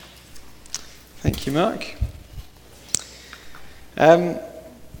Thank you, Mark.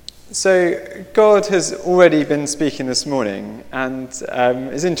 So God has already been speaking this morning, and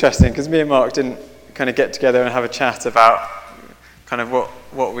it's interesting because me and Mark didn't kind of get together and have a chat about kind of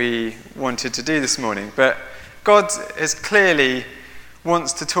what we wanted to do this morning. But God is clearly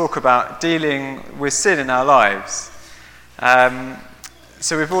wants to talk about dealing with sin in our lives.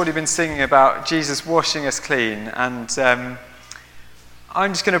 So we've already been singing about Jesus washing us clean, and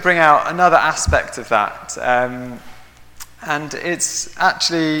I'm just going to bring out another aspect of that. And it's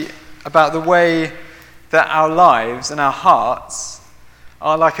actually about the way that our lives and our hearts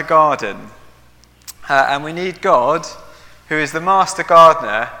are like a garden. And we need God, who is the master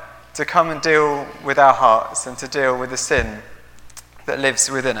gardener, to come and deal with our hearts and to deal with the sin that lives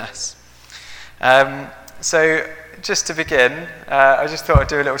within us. So just to begin, I just thought I'd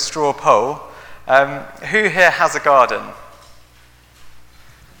do a little straw poll. Who here has a garden?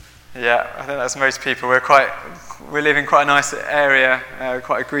 Yeah, I think that's most people. We live in quite a nice area,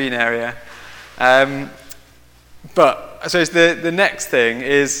 quite a green area. But I suppose the next thing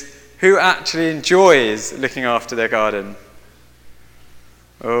is, who actually enjoys looking after their garden?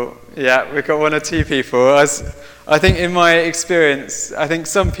 Oh, yeah, we've got one or two people. I think in my experience, I think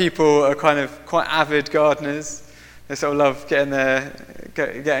some people are kind of quite avid gardeners. They sort of love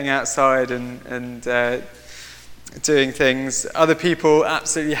getting outside and doing things. Other people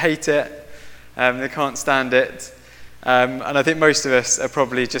absolutely hate it. They can't stand it. And I think most of us are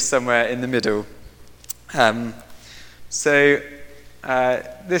probably just somewhere in the middle. So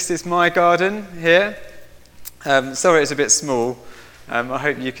this is my garden here. Sorry it's a bit small. I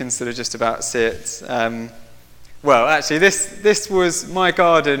hope you can sort of just about see it. Well, actually, this was my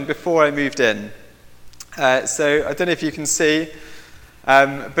garden before I moved in. So I don't know if you can see,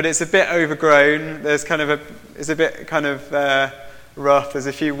 but it's a bit overgrown. It's a bit kind of rough. There's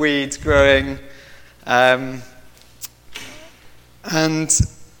a few weeds growing. And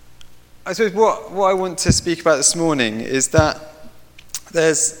I suppose what I want to speak about this morning is that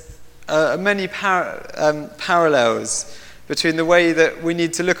there's many parallels between the way that we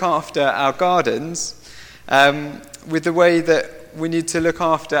need to look after our gardens with the way that we need to look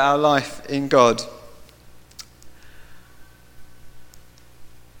after our life in God.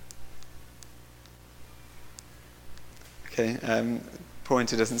 Okay,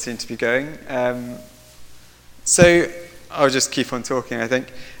 pointer doesn't seem to be going. So I'll just keep on talking, I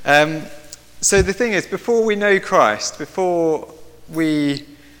think. So the thing is, before we know Christ, before we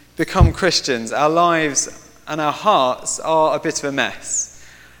become Christians, our lives and our hearts are a bit of a mess.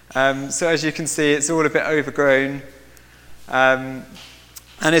 So as you can see, it's all a bit overgrown, and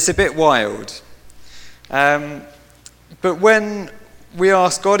it's a bit wild. But when we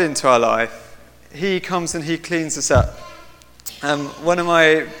ask God into our life, he comes and he cleans us up. One of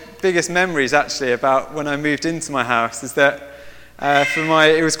my biggest memories, actually, about when I moved into my house is that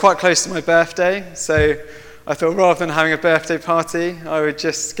it was quite close to my birthday, so I thought rather than having a birthday party, I would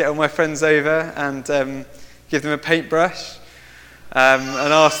just get all my friends over and give them a paintbrush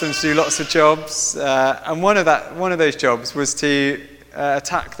and ask them to do lots of jobs. And one of those jobs was to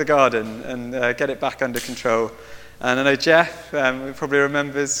attack the garden and get it back under control. And I know Jeff probably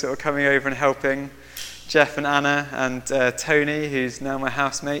remembers sort of coming over and helping. Jeff and Anna and Tony, who's now my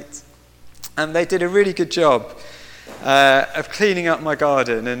housemate. And they did a really good job of cleaning up my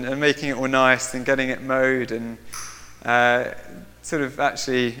garden and making it all nice and getting it mowed and sort of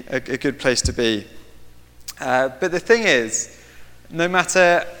actually a good place to be. But the thing is, no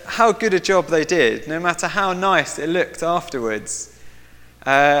matter how good a job they did, no matter how nice it looked afterwards,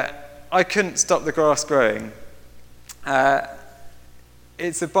 I couldn't stop the grass growing.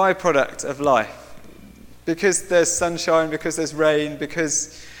 It's a byproduct of life. Because there's sunshine, because there's rain,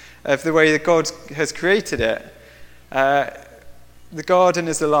 because of the way that God has created it, the garden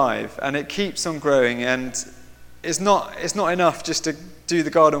is alive and it keeps on growing, and it's not enough just to do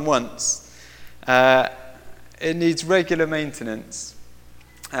the garden once. It needs regular maintenance.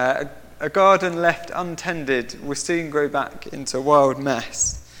 A garden left untended will soon grow back into a wild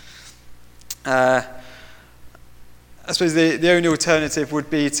mess. I suppose the only alternative would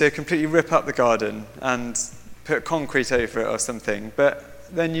be to completely rip up the garden and put concrete over it or something. But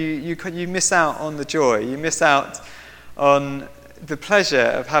then you miss out on the joy. You miss out on the pleasure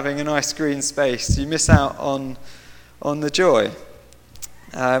of having a nice green space. You miss out on the joy.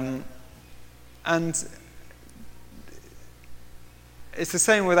 And it's the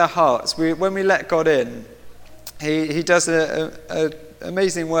same with our hearts. When we let God in, He does an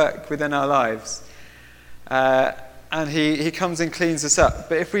amazing work within our lives. And he comes and cleans us up.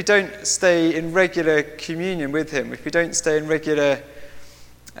 But if we don't stay in regular communion with him, if we don't stay in regular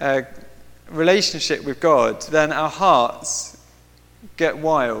relationship with God, then our hearts get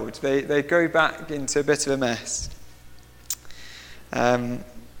wild. They go back into a bit of a mess.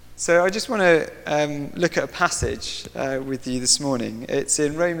 So I just want to look at a passage with you this morning. It's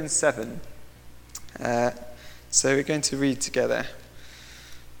in Romans 7. So we're going to read together.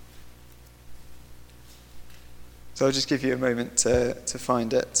 So I'll just give you a moment to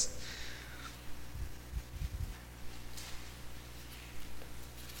find it.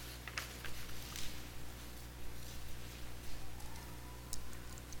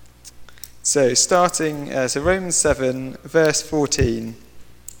 So starting, Romans 7, verse 14,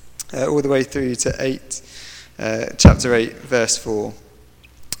 all the way through to chapter 8, verse 4.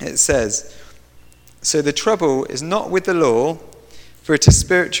 It says, "So the trouble is not with the law, for it is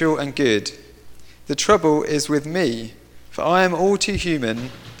spiritual and good. The trouble is with me, for I am all too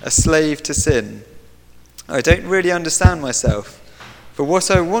human, a slave to sin. I don't really understand myself, for what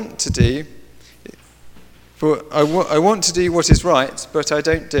I want to do, I want to do what is right, but I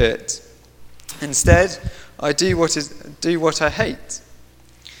don't do it. Instead, I do what I hate.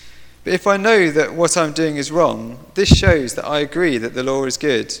 But if I know that what I'm doing is wrong, this shows that I agree that the law is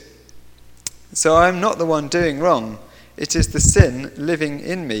good. So I am not the one doing wrong. It is the sin living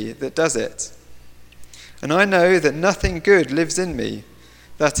in me that does it. And I know that nothing good lives in me,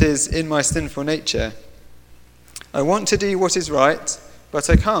 that is, in my sinful nature. I want to do what is right, but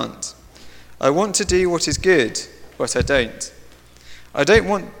I can't. I want to do what is good, but I don't. I don't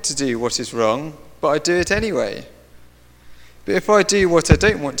want to do what is wrong, but I do it anyway. But if I do what I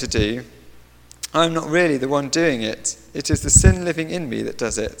don't want to do, I am not really the one doing it. It is the sin living in me that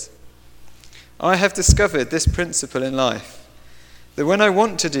does it. I have discovered this principle in life, that when I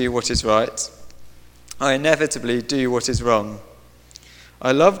want to do what is right, I inevitably do what is wrong.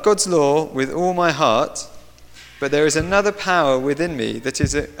 I love God's law with all my heart, but there is another power within me that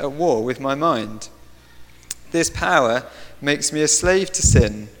is at war with my mind. This power makes me a slave to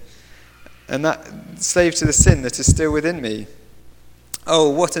sin, and that slave to the sin that is still within me. Oh,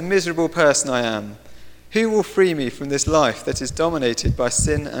 what a miserable person I am. Who will free me from this life that is dominated by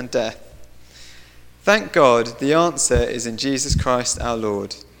sin and death? Thank God, the answer is in Jesus Christ our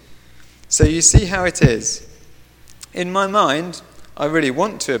Lord. So you see how it is. In my mind, I really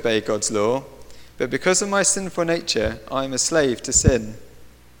want to obey God's law, but because of my sinful nature, I am a slave to sin.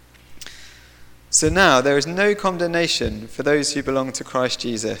 So now there is no condemnation for those who belong to Christ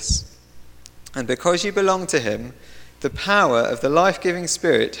Jesus. And because you belong to him, the power of the life-giving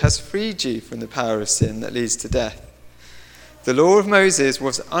Spirit has freed you from the power of sin that leads to death. The law of Moses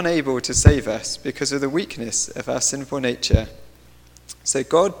was unable to save us because of the weakness of our sinful nature. So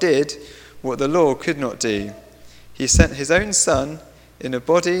God did what the law could not do. He sent his own Son in a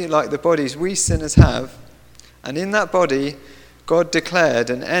body like the bodies we sinners have, and in that body God declared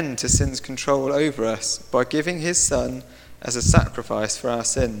an end to sin's control over us by giving his Son as a sacrifice for our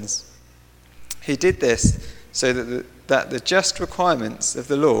sins. He did this so that the just requirements of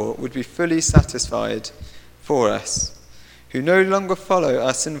the law would be fully satisfied for us, who no longer follow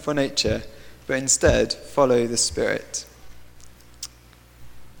our sinful nature, but instead follow the Spirit.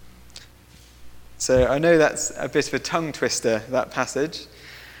 So I know that's a bit of a tongue twister, that passage,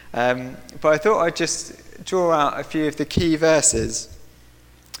 but I thought I'd just draw out a few of the key verses.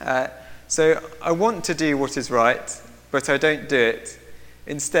 So I want to do what is right, but I don't do it.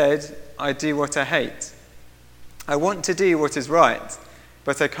 Instead, I do what I hate. I want to do what is right,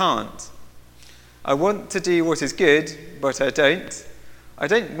 but I can't. I want to do what is good, but I don't. I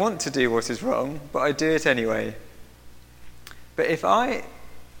don't want to do what is wrong, but I do it anyway. But if I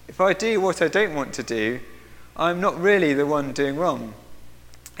do what I don't want to do, I'm not really the one doing wrong.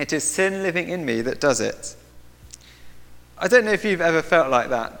 It is sin living in me that does it. I don't know if you've ever felt like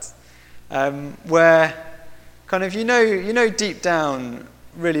that, where kind of you know deep down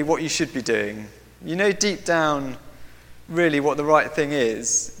really what you should be doing. You know deep down really what the right thing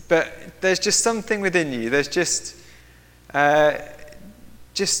is, but there's just something within you. There's just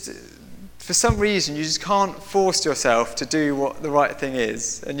for some reason you just can't force yourself to do what the right thing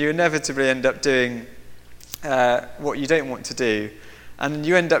is, and you inevitably end up doing what you don't want to do, and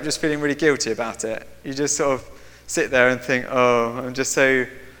you end up just feeling really guilty about it. You just sort of sit there and think, oh, I'm just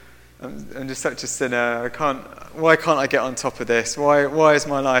such a sinner. Why can't I get on top of this? Why is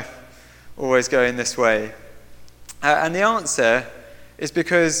my life always going this way? And the answer is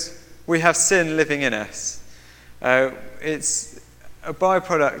because we have sin living in us. It's a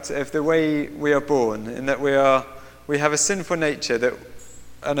byproduct of the way we are born, in that we have a sinful nature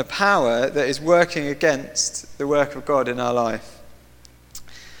and a power that is working against the work of God in our life.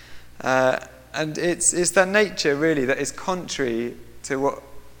 And it's that nature really that is contrary to what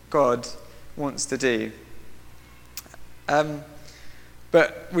God wants to do.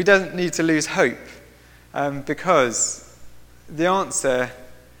 But we don't need to lose hope, because the answer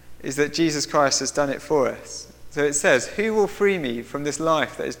is that Jesus Christ has done it for us. So it says, "Who will free me from this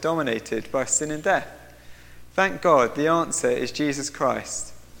life that is dominated by sin and death?" Thank God, the answer is Jesus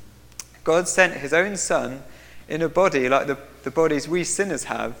Christ. God sent his own Son in a body like the bodies we sinners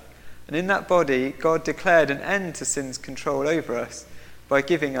have, and in that body, God declared an end to sin's control over us by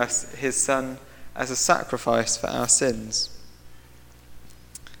giving us his Son as a sacrifice for our sins.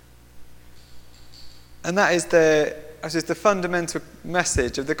 And that is the fundamental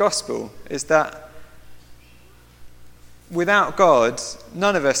message of the gospel, is that without God,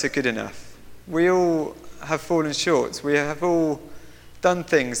 none of us are good enough. We all have fallen short. We have all done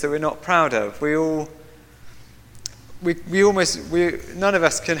things that we're not proud of. None of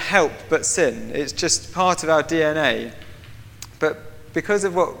us can help but sin. It's just part of our DNA. But because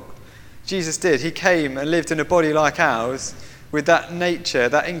of what Jesus did, he came and lived in a body like ours, with that nature,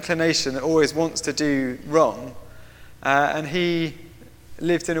 that inclination that always wants to do wrong. And he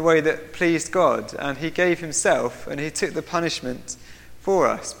lived in a way that pleased God. And he gave himself, and he took the punishment for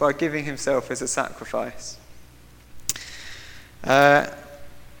us by giving himself as a sacrifice. And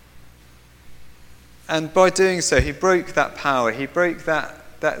by doing so, he broke that power. He broke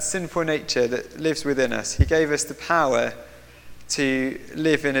that sinful nature that lives within us. He gave us the power to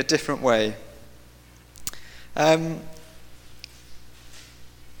live in a different way.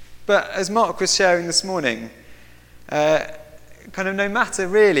 But as Mark was sharing this morning, kind of no matter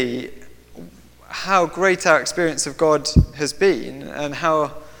really how great our experience of God has been and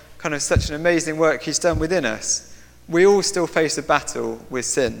how kind of such an amazing work he's done within us, we all still face a battle with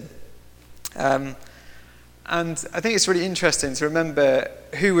sin. And I think it's really interesting to remember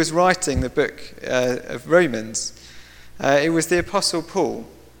who was writing the book of Romans. It was the Apostle Paul.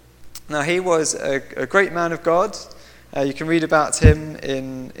 Now, he was a great man of God. You can read about him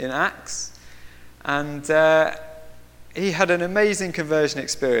in Acts. And he had an amazing conversion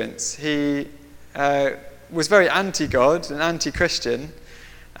experience. He was very anti-God and anti-Christian.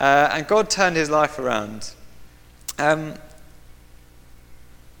 And God turned his life around.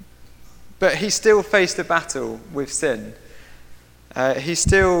 But he still faced a battle with sin. He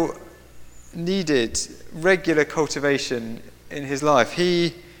still needed regular cultivation in his life.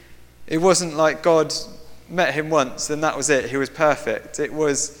 It wasn't like God met him once and that was it. He was perfect. It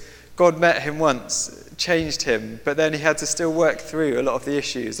was God met him once, changed him, but then he had to still work through a lot of the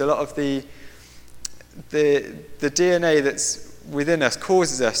issues. A lot of the DNA that's within us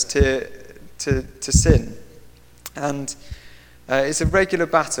causes us to sin. And it's a regular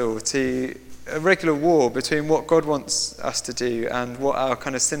battle, a regular war between what God wants us to do and what our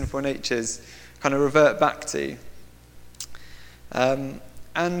kind of sinful natures kind of revert back to. And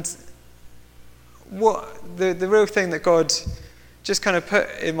what the real thing that God just kind of put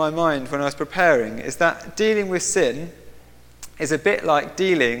in my mind when I was preparing is that dealing with sin is a bit like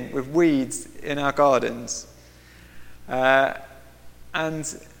dealing with weeds in our gardens. And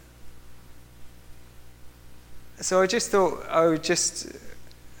so I just thought I would just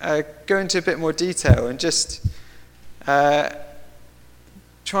go into a bit more detail and just try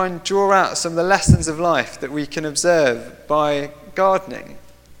and draw out some of the lessons of life that we can observe by gardening,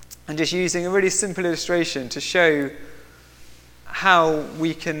 and just using a really simple illustration to show how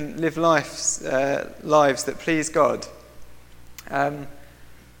we can live lives that please God. And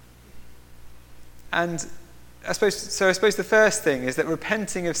I suppose the first thing is that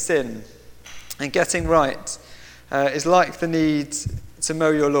repenting of sin and getting right is like the need to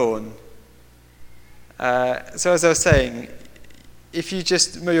mow your lawn. So as I was saying, if you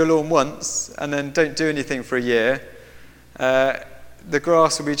just mow your lawn once and then don't do anything for a year, the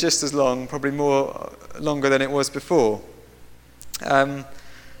grass will be just as long, probably longer than it was before. And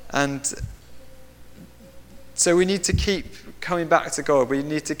so we need to keep coming back to God. We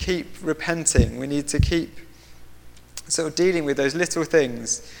need to keep repenting. We need to keep sort of dealing with those little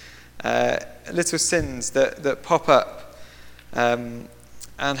things, little sins that pop up and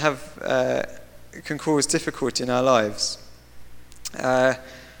can cause difficulty in our lives.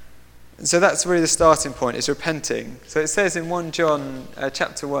 So that's really the starting point, is repenting. So it says in 1 John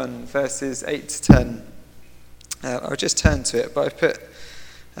chapter 1, verses 8 to 10. I'll just turn to it, but I've put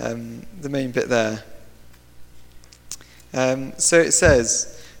the main bit there. So it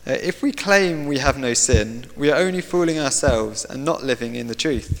says, if we claim we have no sin, we are only fooling ourselves and not living in the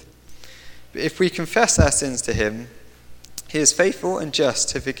truth. But if we confess our sins to him, he is faithful and just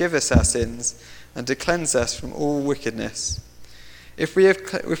to forgive us our sins and to cleanse us from all wickedness. If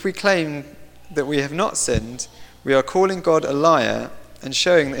we claim that we have not sinned, we are calling God a liar, and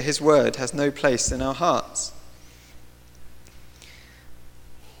showing that his word has no place in our hearts.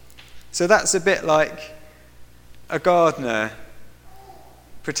 So that's a bit like a gardener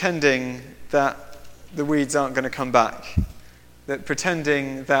pretending that the weeds aren't going to come back, that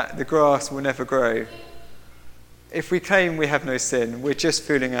pretending that the grass will never grow. If we claim we have no sin, we're just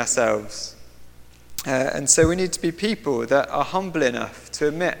fooling ourselves. And so we need to be people that are humble enough to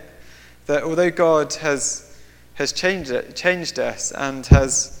admit that although God has changed us and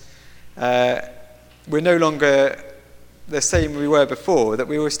we're no longer the same we were before, that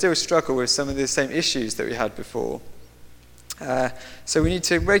we will still struggle with some of the same issues that we had before. So we need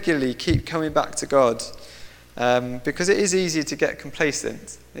to regularly keep coming back to God, because it is easy to get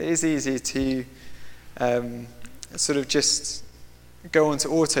complacent. It is easy to sort of just go onto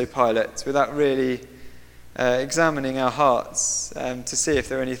autopilot without really examining our hearts to see if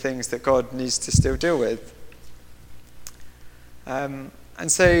there are any things that God needs to still deal with. And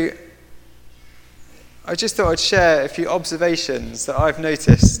so I just thought I'd share a few observations that I've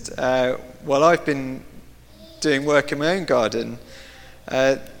noticed while I've been doing work in my own garden,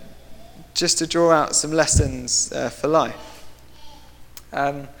 just to draw out some lessons for life.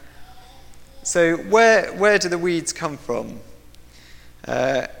 So where do the weeds come from?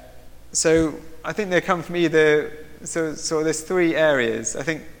 So I think they come from either, so there's three areas. I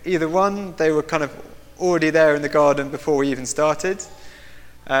think either one, they were kind of already there in the garden before we even started.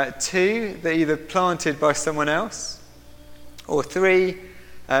 Two, they're either planted by someone else. Or three,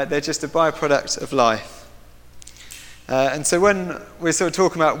 they're just a byproduct of life. And so when we're sort of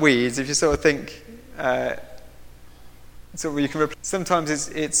talking about weeds, if you sort of think, you can sometimes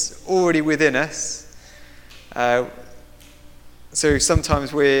it's already within us. So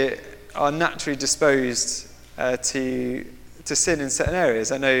sometimes we are naturally disposed to sin in certain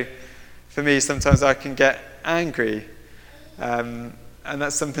areas. I know for me, sometimes I can get angry. And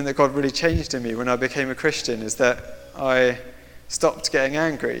that's something that God really changed in me when I became a Christian, is that I stopped getting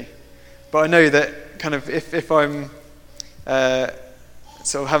angry. But I know that kind of if I'm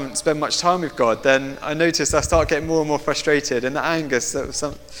sort of haven't spent much time with God, then I notice I start getting more and more frustrated, and the anger starts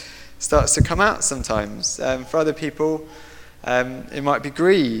to come out sometimes. For other people, it might be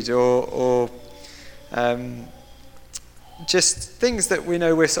greed or just things that we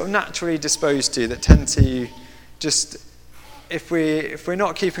know we're sort of naturally disposed to, that tend to just, if we're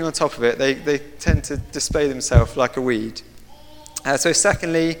not keeping on top of it, they tend to display themselves like a weed. So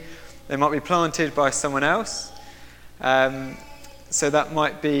secondly, they might be planted by someone else. So that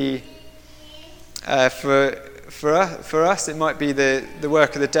might be, for us, it might be the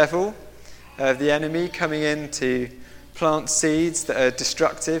work of the devil, the enemy, coming in to plant seeds that are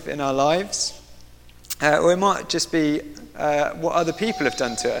destructive in our lives. Or it might just be what other people have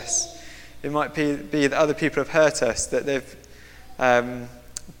done to us. It might be that other people have hurt us, that they've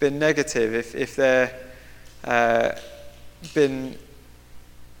been negative, if they're been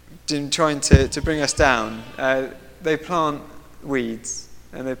trying to bring us down. They plant weeds,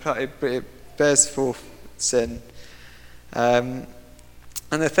 and it bears forth sin. And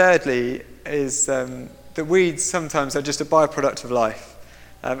the thirdly is that weeds sometimes are just a byproduct of life.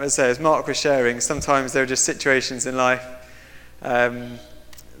 As Mark was sharing, sometimes there are just situations in life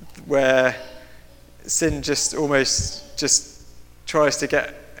where sin just almost just tries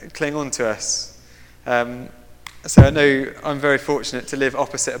to cling on to us. So I know I'm very fortunate to live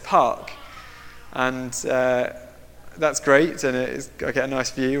opposite a park, and that's great, and I get a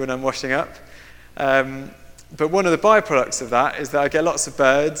nice view when I'm washing up. But one of the byproducts of that is that I get lots of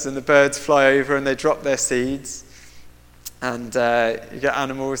birds, and the birds fly over and they drop their seeds, and you get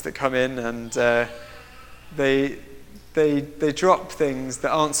animals that come in and they drop things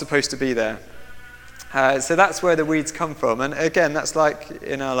that aren't supposed to be there. So that's where the weeds come from. And again, that's like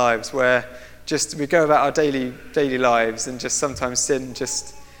in our lives, where just we go about our daily lives, and just sometimes sin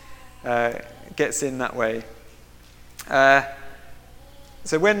just gets in that way.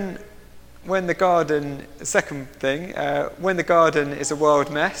 So when the garden, second thing, when the garden is a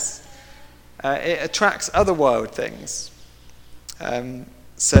wild mess, it attracts other wild things.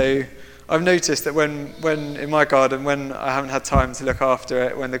 So I've noticed that when in my garden, when I haven't had time to look after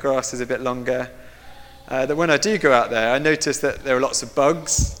it, when the grass is a bit longer, that when I do go out there, I notice that there are lots of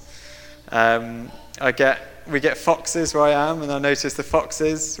bugs. We get foxes where I am, and I notice the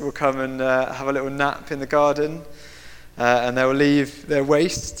foxes will come and have a little nap in the garden, and they will leave their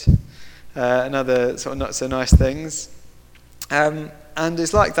waste and other sort of not so nice things. And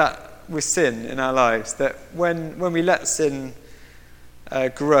it's like that with sin in our lives, that when we let sin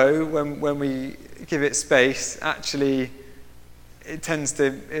grow, when we give it space, actually it tends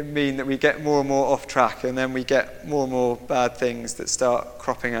to mean that we get more and more off track, and then we get more and more bad things that start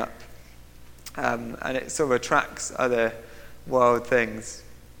cropping up. And it sort of attracts other wild things.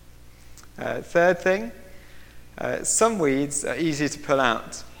 Third thing, some weeds are easy to pull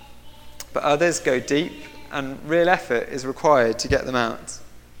out, but others go deep, and real effort is required to get them out.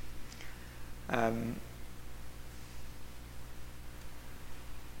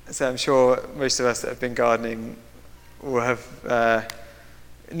 So I'm sure most of us that have been gardening will have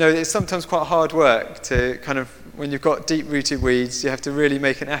know that it's sometimes quite hard work to kind of, when you've got deep-rooted weeds, you have to really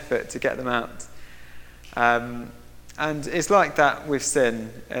make an effort to get them out. And it's like that with sin,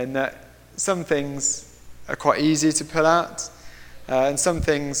 in that some things are quite easy to pull out, and some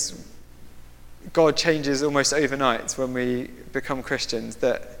things God changes almost overnight when we become Christians,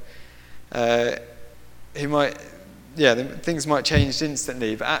 that things might change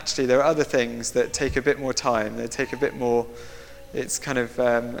instantly, but actually there are other things that take a bit more time. They take a bit more, it's kind of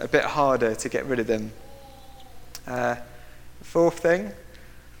a bit harder to get rid of them. Fourth thing,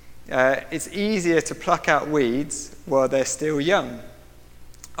 it's easier to pluck out weeds while they're still young.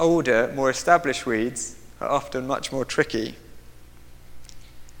 Older, more established weeds are often much more tricky.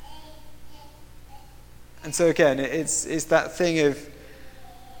 And so again, it's that thing of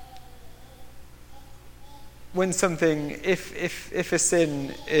when something, if a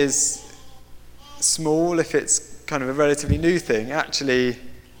sin is small, if it's kind of a relatively new thing, actually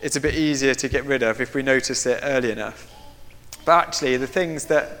it's a bit easier to get rid of if we notice it early enough. But actually the things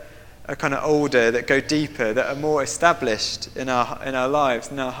that are kind of older, that go deeper, that are more established in our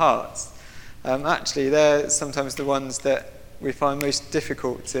lives, in our hearts, actually they're sometimes the ones that we find most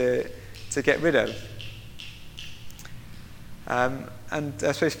difficult to get rid of. And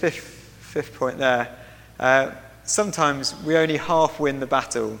I suppose fifth point there, sometimes we only half win the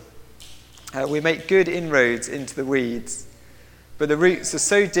battle. We make good inroads into the weeds, but the roots are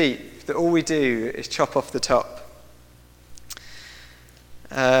so deep that all we do is chop off the top.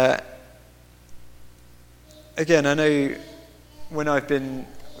 Again, I know when I've been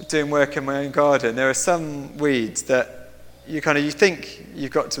doing work in my own garden, there are some weeds that you think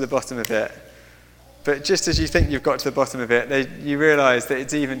you've got to the bottom of it, but just as you think you've got to the bottom of it, you realise that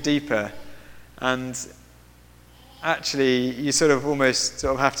it's even deeper, and actually you sort of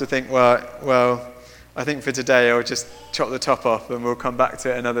have to think, well, I think for today I'll just chop the top off, and we'll come back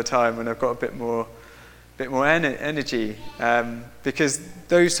to it another time when I've got a bit more energy, because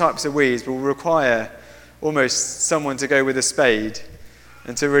those types of weeds will require almost someone to go with a spade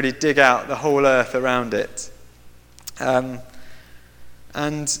and to really dig out the whole earth around it. And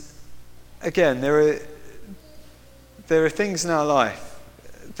again, there are things in our life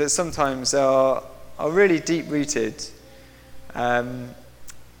that sometimes are really deep-rooted, and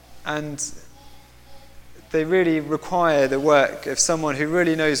they really require the work of someone who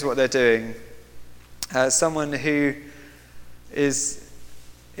really knows what they're doing, someone who is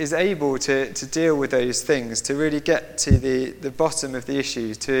able to deal with those things, to really get to the bottom of the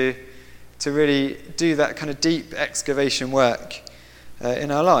issue, to really do that kind of deep excavation work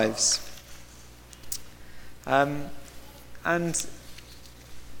in our lives. And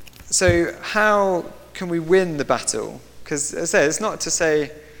so how can we win the battle? Because as I say, it's not to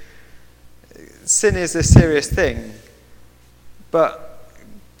say sin is a serious thing, but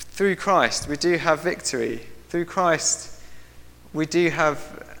through Christ we do have victory. Through Christ we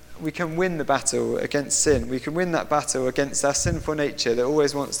can win the battle against sin. We can win that battle against our sinful nature that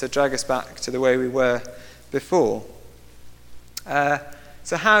always wants to drag us back to the way we were before.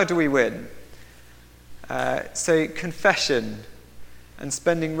 So how do we win? So confession and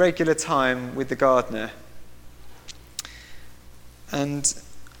spending regular time with the gardener. And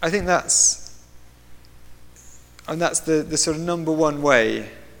I think that's the sort of number one way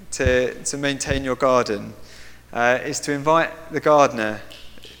to maintain your garden, is to invite the gardener,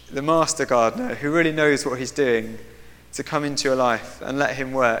 the master gardener, who really knows what he's doing, to come into your life and let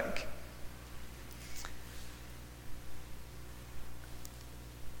him work.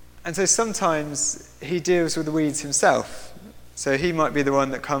 And so sometimes he deals with the weeds himself. So he might be the one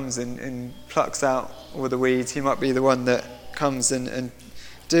that comes and plucks out all the weeds. He might be the one that comes and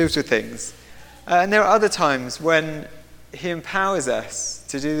deals with things. And there are other times when he empowers us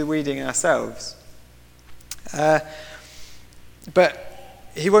to do the weeding ourselves. But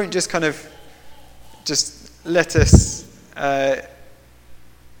he won't just kind of just let us... I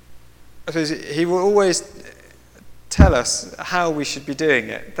suppose he will always tell us how we should be doing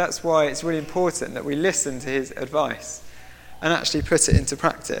it. That's why it's really important that we listen to his advice and actually put it into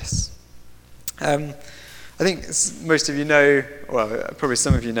practice. I think most of you know, well, probably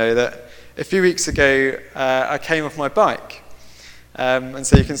some of you know, that a few weeks ago I came off my bike. And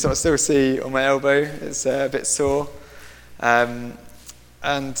so you can sort of still see on my elbow, it's a bit sore. It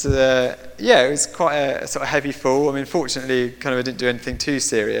was quite a sort of heavy fall. I mean, fortunately, I didn't do anything too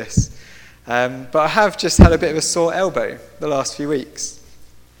serious. But I have just had a bit of a sore elbow the last few weeks.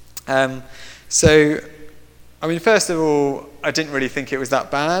 First of all, I didn't really think it was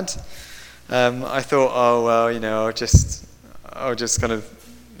that bad. I thought, I'll just kind of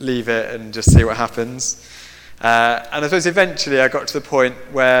leave it and just see what happens. And I suppose eventually I got to the point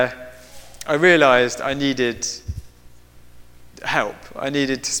where I realised I needed help. I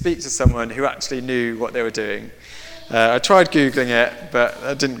needed to speak to someone who actually knew what they were doing. I tried Googling it, but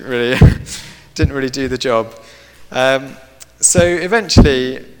that didn't really do the job. So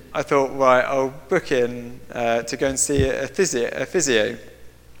eventually I thought, right, I'll book in to go and see a physio.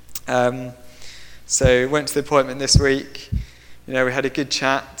 So went to the appointment this week. We had a good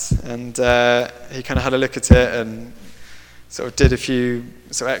chat, and he kind of had a look at it and sort of did a few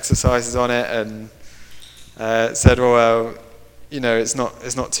sort of exercises on it, and said, well, it's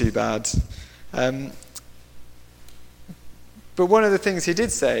not too bad. But one of the things he did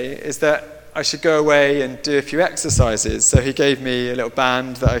say is that I should go away and do a few exercises. So he gave me a little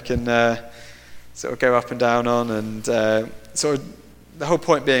band that I can sort of go up and down on, and sort of the whole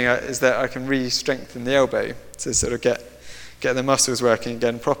point being is that I can re-strengthen the elbow to sort of get the muscles working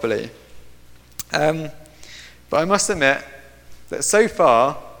again properly. But I must admit that so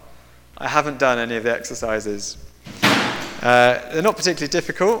far I haven't done any of the exercises. They're not particularly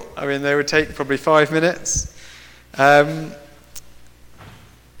difficult. I mean, they would take probably 5 minutes.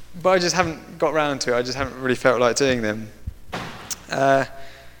 But I just haven't got round to it. I just haven't really felt like doing them. And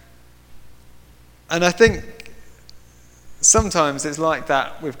I think sometimes it's like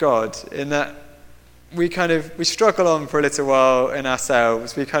that with God, in that we struggle on for a little while in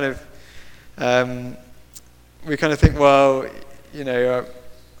ourselves. We kind of think, well,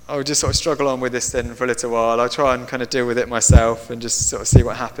 I'll just sort of struggle on with this sin for a little while. I'll try and kind of deal with it myself and just sort of see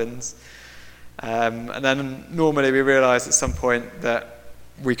what happens. And then normally we realise at some point that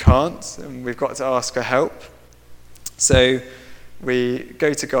we can't, and we've got to ask for help. So we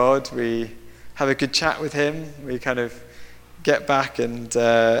go to God, we have a good chat with him, we kind of get back and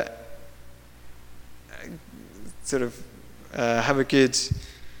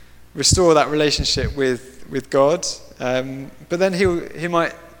restore that relationship with God. But then he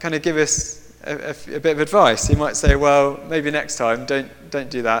might kind of give us a bit of advice. He might say, well, maybe next time don't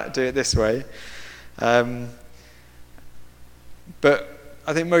do that, do it this way. But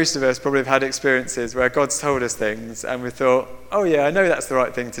I think most of us probably have had experiences where God's told us things and we thought, oh yeah, I know that's the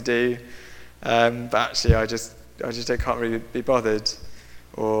right thing to do, but actually I just can't really be bothered,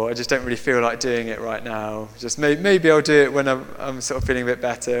 or I just don't really feel like doing it right now. Just maybe I'll do it when I'm sort of feeling a bit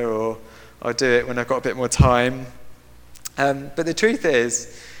better, or I'll do it when I've got a bit more time. But the truth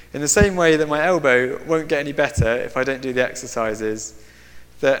is, in the same way that my elbow won't get any better if I don't do the exercises,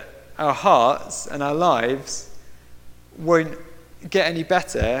 that our hearts and our lives won't get any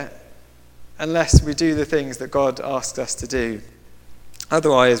better unless we do the things that God asked us to do.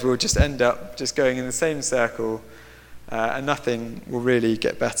 Otherwise, we'll just end up just going in the same circle, and nothing will really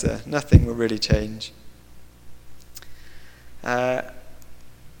get better. Nothing will really change. And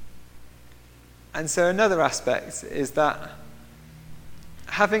so another aspect is that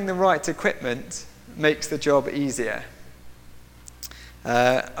having the right equipment makes the job easier.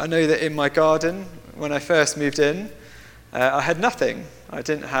 I know that in my garden, when I first moved in, I had nothing. I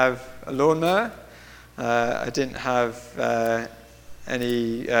didn't have a lawnmower. I didn't have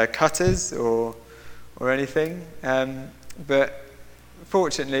any cutters or anything. But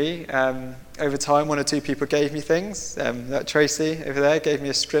fortunately, over time, 1 or 2 people gave me things. That Tracy over there gave me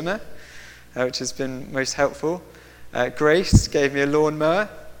a strimmer, which has been most helpful. Grace gave me a lawnmower.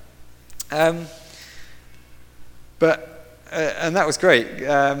 And that was great.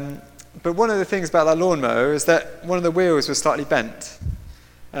 But one of the things about that lawnmower is that one of the wheels was slightly bent.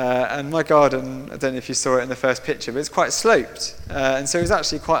 And my garden, I don't know if you saw it in the first picture, but it's quite sloped. And so it was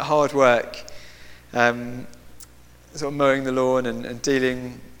actually quite hard work, sort of mowing the lawn and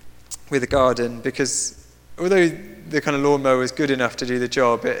dealing with the garden, because although the kind of lawnmower was good enough to do the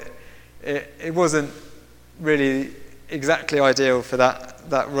job, it wasn't really exactly ideal for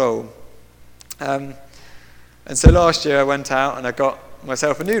that role. And so last year I went out and I got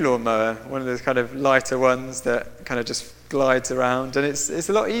myself a new lawnmower, one of those kind of lighter ones that kind of just glides around, and it's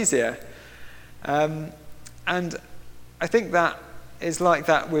a lot easier. And I think that is like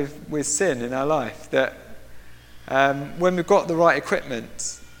that with sin in our life, that when we've got the right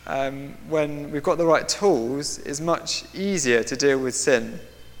equipment, when we've got the right tools, it's much easier to deal with sin.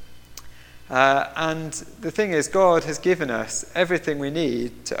 And the thing is, God has given us everything we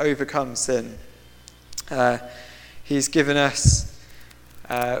need to overcome sin. He's given us,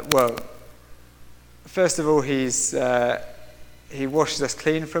 first of all, he washes us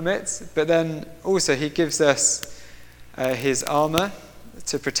clean from it, but then also he gives us his armour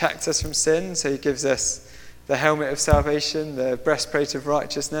to protect us from sin. So he gives us the helmet of salvation, the breastplate of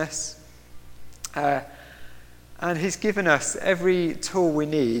righteousness. And he's given us every tool we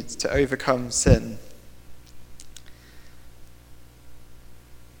need to overcome sin.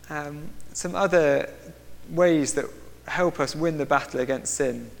 Some other ways that help us win the battle against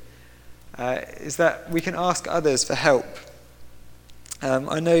sin is that we can ask others for help.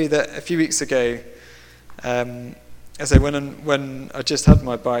 I know that a few weeks ago, when I just had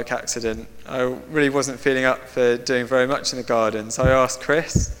my bike accident, I really wasn't feeling up for doing very much in the garden, so I asked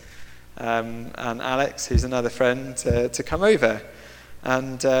Chris and Alex, who's another friend, to come over.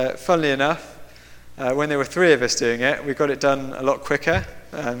 And funnily enough, when there were three of us doing it, we got it done a lot quicker.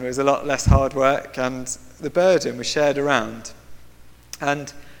 It was a lot less hard work, and the burden was shared around.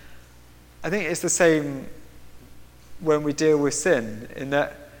 And I think it's the same when we deal with sin, in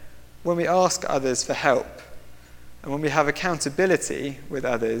that when we ask others for help, and when we have accountability with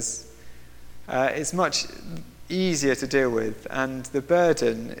others, it's much easier to deal with, and the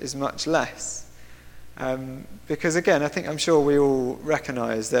burden is much less. Because again, I'm sure we all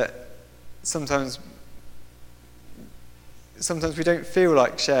recognise that sometimes we don't feel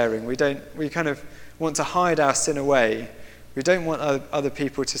like sharing. We kind of want to hide our sin away. We don't want other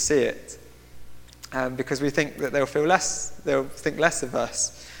people to see it, because we think that they'll think less of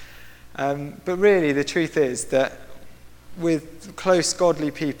us. But really, the truth is that with close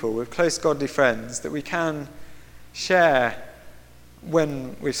godly people, with close godly friends, that we can share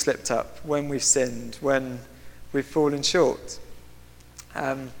when we've slipped up, when we've sinned, when we've fallen short.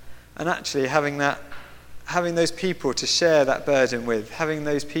 And actually having those people to share that burden with, having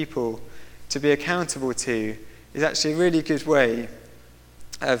those people to be accountable to, is actually a really good way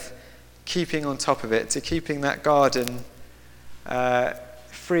of keeping on top of it, to keeping that garden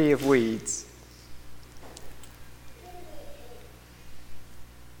free of weeds.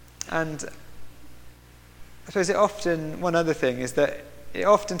 And I suppose one other thing is that it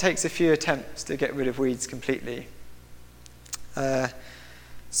often takes a few attempts to get rid of weeds completely.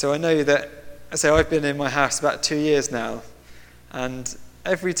 So I know that, I've been in my house about 2 years now, and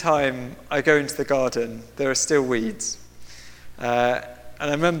every time I go into the garden, there are still weeds. And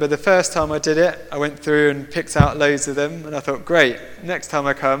I remember the first time I did it, I went through and picked out loads of them, and I thought, great, next time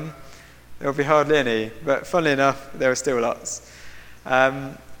I come, there'll be hardly any. But funnily enough, there are still lots.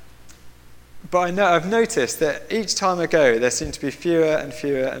 But I've noticed that each time I go, there seem to be fewer and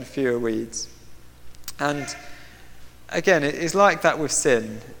fewer and fewer weeds. And again, it's like that with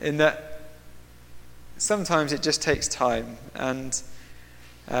sin, in that sometimes it just takes time. And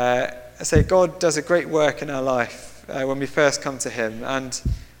God does a great work in our life when we first come to him, and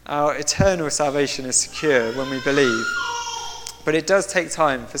our eternal salvation is secure when we believe. But it does take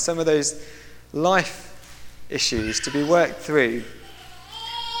time for some of those life issues to be worked through.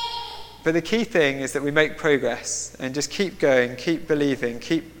 But the key thing is that we make progress and just keep going, keep believing,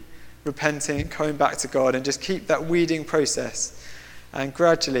 keep repenting, coming back to God, and just keep that weeding process. And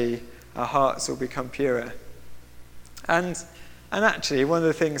gradually our hearts will become purer. And actually, one of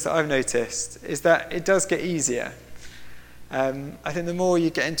the things that I've noticed is that it does get easier. I think the more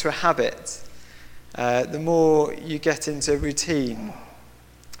you get into a habit, the more you get into a routine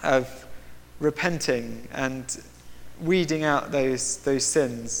of repenting and weeding out those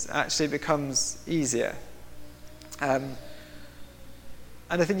sins, actually becomes easier. And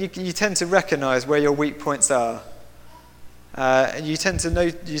I think you tend to recognise where your weak points are. And you tend to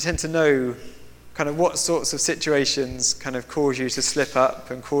know kind of what sorts of situations kind of cause you to slip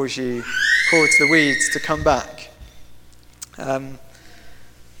up and cause the weeds to come back.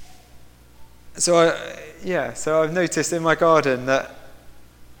 So I've noticed in my garden that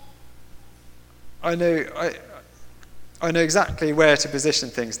I know exactly where to position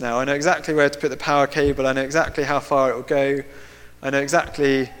things now. I know exactly where to put the power cable. I know exactly how far it will go. I know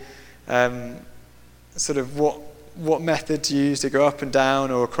exactly sort of what method to use to go up and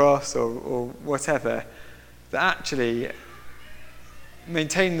down or across or whatever. That actually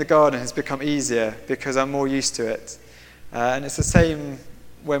maintaining the garden has become easier because I'm more used to it. And it's the same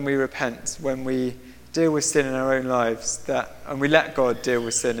when we repent, when we deal with sin in our own lives, and we let God deal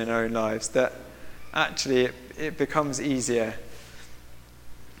with sin in our own lives, that actually it becomes easier.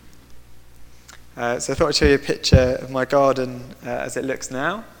 So I thought I'd show you a picture of my garden as it looks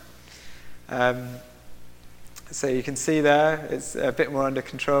now. So you can see there, it's a bit more under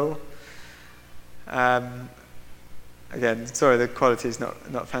control. Again, sorry, the quality is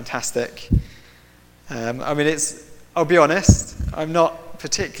not fantastic. I'll be honest, I'm not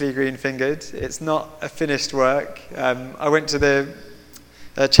particularly green-fingered. It's not a finished work. I went to the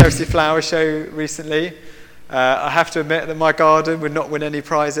Chelsea Flower Show recently. I have to admit that my garden would not win any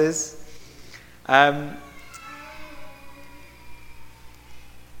prizes. But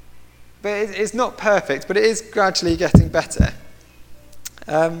it's not perfect, but it is gradually getting better.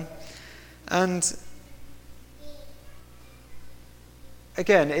 And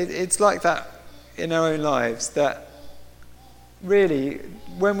again, it's like that in our own lives, that really,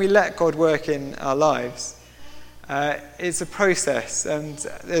 when we let God work in our lives, it's a process, and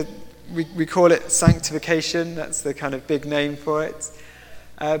we call it sanctification. That's the kind of big name for it.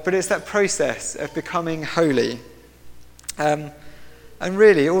 But it's that process of becoming holy. And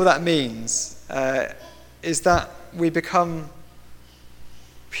really, all that means is that we become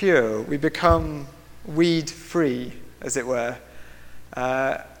pure, we become weed-free, as it were.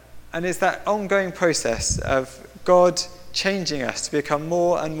 And it's that ongoing process of God changing us to become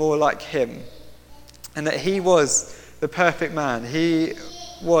more and more like him. And that he was the perfect man. He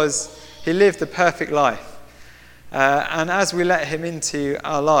lived the perfect life. And as we let him into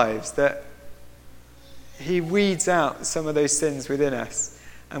our lives, that he weeds out some of those sins within us,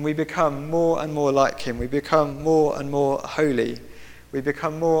 and we become more and more like him. We become more and more holy. We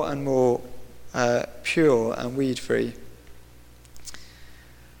become more and more pure and weed-free.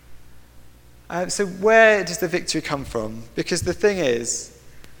 So where does the victory come from? Because the thing is,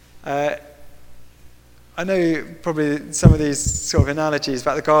 I know probably some of these sort of analogies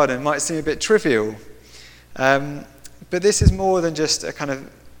about the garden might seem a bit trivial, but this is more than just a kind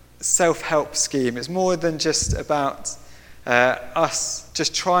of self-help scheme. It's more than just about us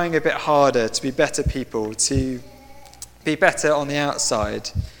just trying a bit harder to be better people, to be better on the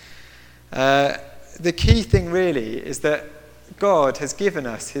outside. The key thing really is that God has given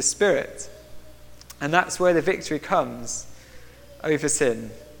us his Spirit. And that's where the victory comes over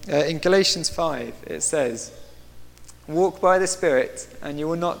sin. In Galatians 5, it says, "Walk by the Spirit, and you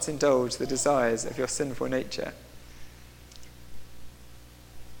will not indulge the desires of your sinful nature."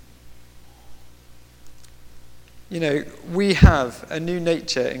 You know, we have a new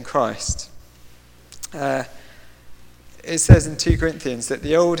nature in Christ. It says in 2 Corinthians that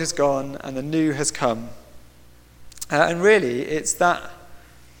the old has gone and the new has come. And really, it's that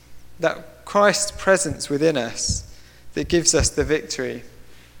Christ's presence within us that gives us the victory.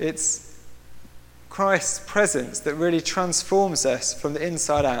 It's Christ's presence that really transforms us from the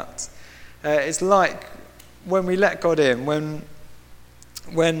inside out. It's like when we let God in,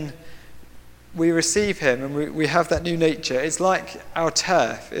 when we receive him and we have that new nature, it's like our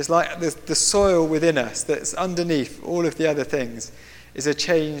turf. It's like the soil within us that's underneath all of the other things is a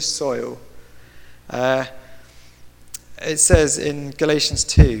changed soil. It says in Galatians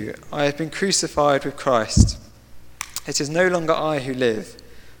 2, "I have been crucified with Christ. It is no longer I who live,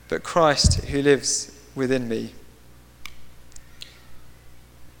 but Christ who lives within me."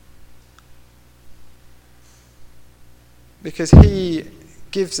 Because he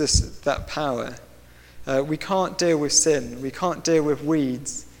gives us that power. We can't deal with sin. We can't deal with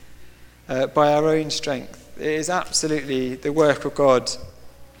weeds by our own strength. It is absolutely the work of God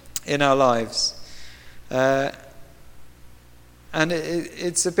in our lives. And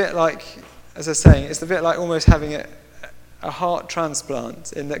it's a bit like, as I was saying, it's a bit like almost having a heart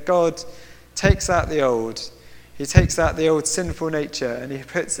transplant, in that God takes out the old, he takes out the old sinful nature, and he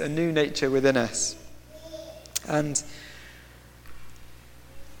puts a new nature within us. And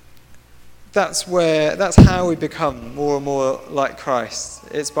that's how we become more and more like Christ.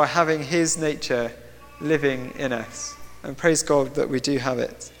 It's by having his nature living in us. And praise God that we do have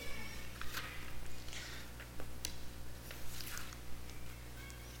it.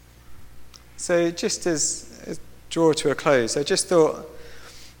 So just as draw to a close, I just thought,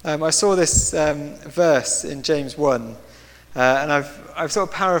 I saw this verse in James 1, and I've sort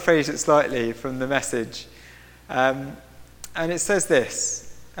of paraphrased it slightly from the Message. And it says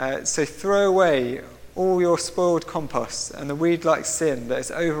this, "So throw away all your spoiled compost and the weed-like sin that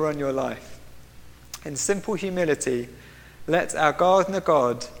has overrun your life. In simple humility, let our gardener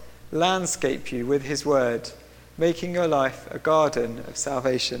God landscape you with his word, making your life a garden of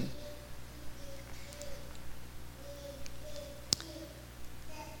salvation."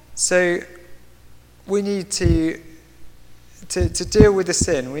 So we need to deal with the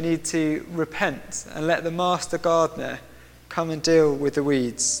sin. We need to repent and let the master gardener come and deal with the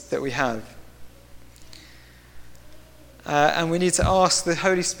weeds that we have. And we need to ask the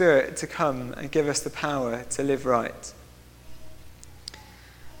Holy Spirit to come and give us the power to live right.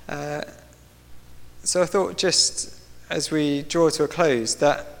 So I thought, just as we draw to a close,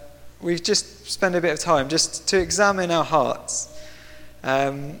 that we just spend a bit of time just to examine our hearts,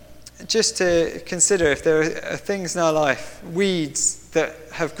 just to consider if there are things in our life, weeds that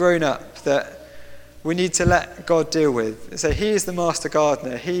have grown up that we need to let God deal with. So he is the master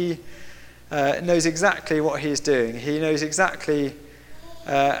gardener. He knows exactly what he's doing. He knows exactly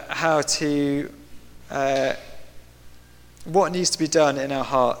how to what needs to be done in our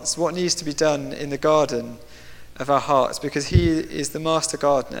hearts, what needs to be done in the garden of our hearts, because he is the master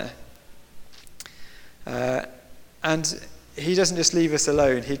gardener. And he doesn't just leave us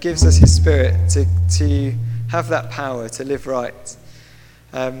alone. He gives us his Spirit to have that power to live right.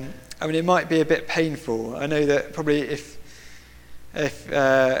 I mean, it might be a bit painful. I know that probably if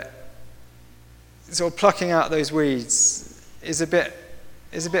sort of plucking out those weeds is a bit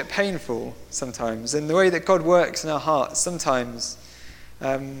painful sometimes, and the way that God works in our hearts sometimes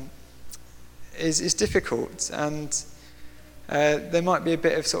is difficult, and there might be a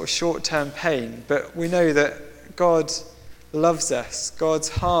bit of sort of short-term pain, but we know that God loves us. God's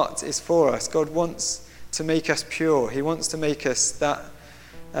heart is for us. God wants to make us pure. He wants to make us that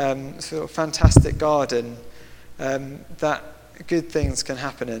sort of fantastic garden that good things can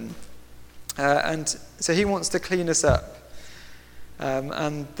happen in. And so he wants to clean us up.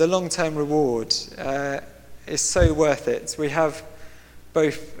 And the long-term reward is so worth it. We have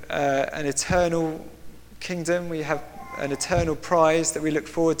both an eternal kingdom, we have an eternal prize that we look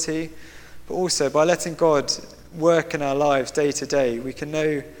forward to, but also by letting God work in our lives day to day, we can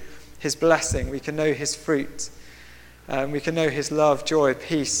know his blessing, we can know his fruit, we can know his love, joy,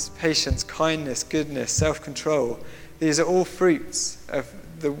 peace, patience, kindness, goodness, self-control. These are all fruits of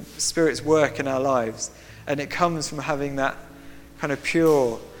the Spirit's work in our lives, and it comes from having that kind of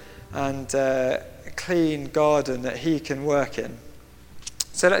pure and clean garden that he can work in.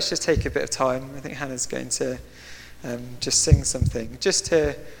 So let's just take a bit of time. I think Hannah's going to just sing something, just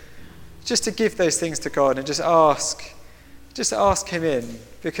to give those things to God and just ask him in,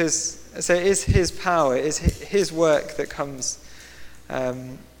 because I say it is his power, it is his work that comes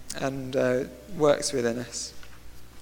and works within us.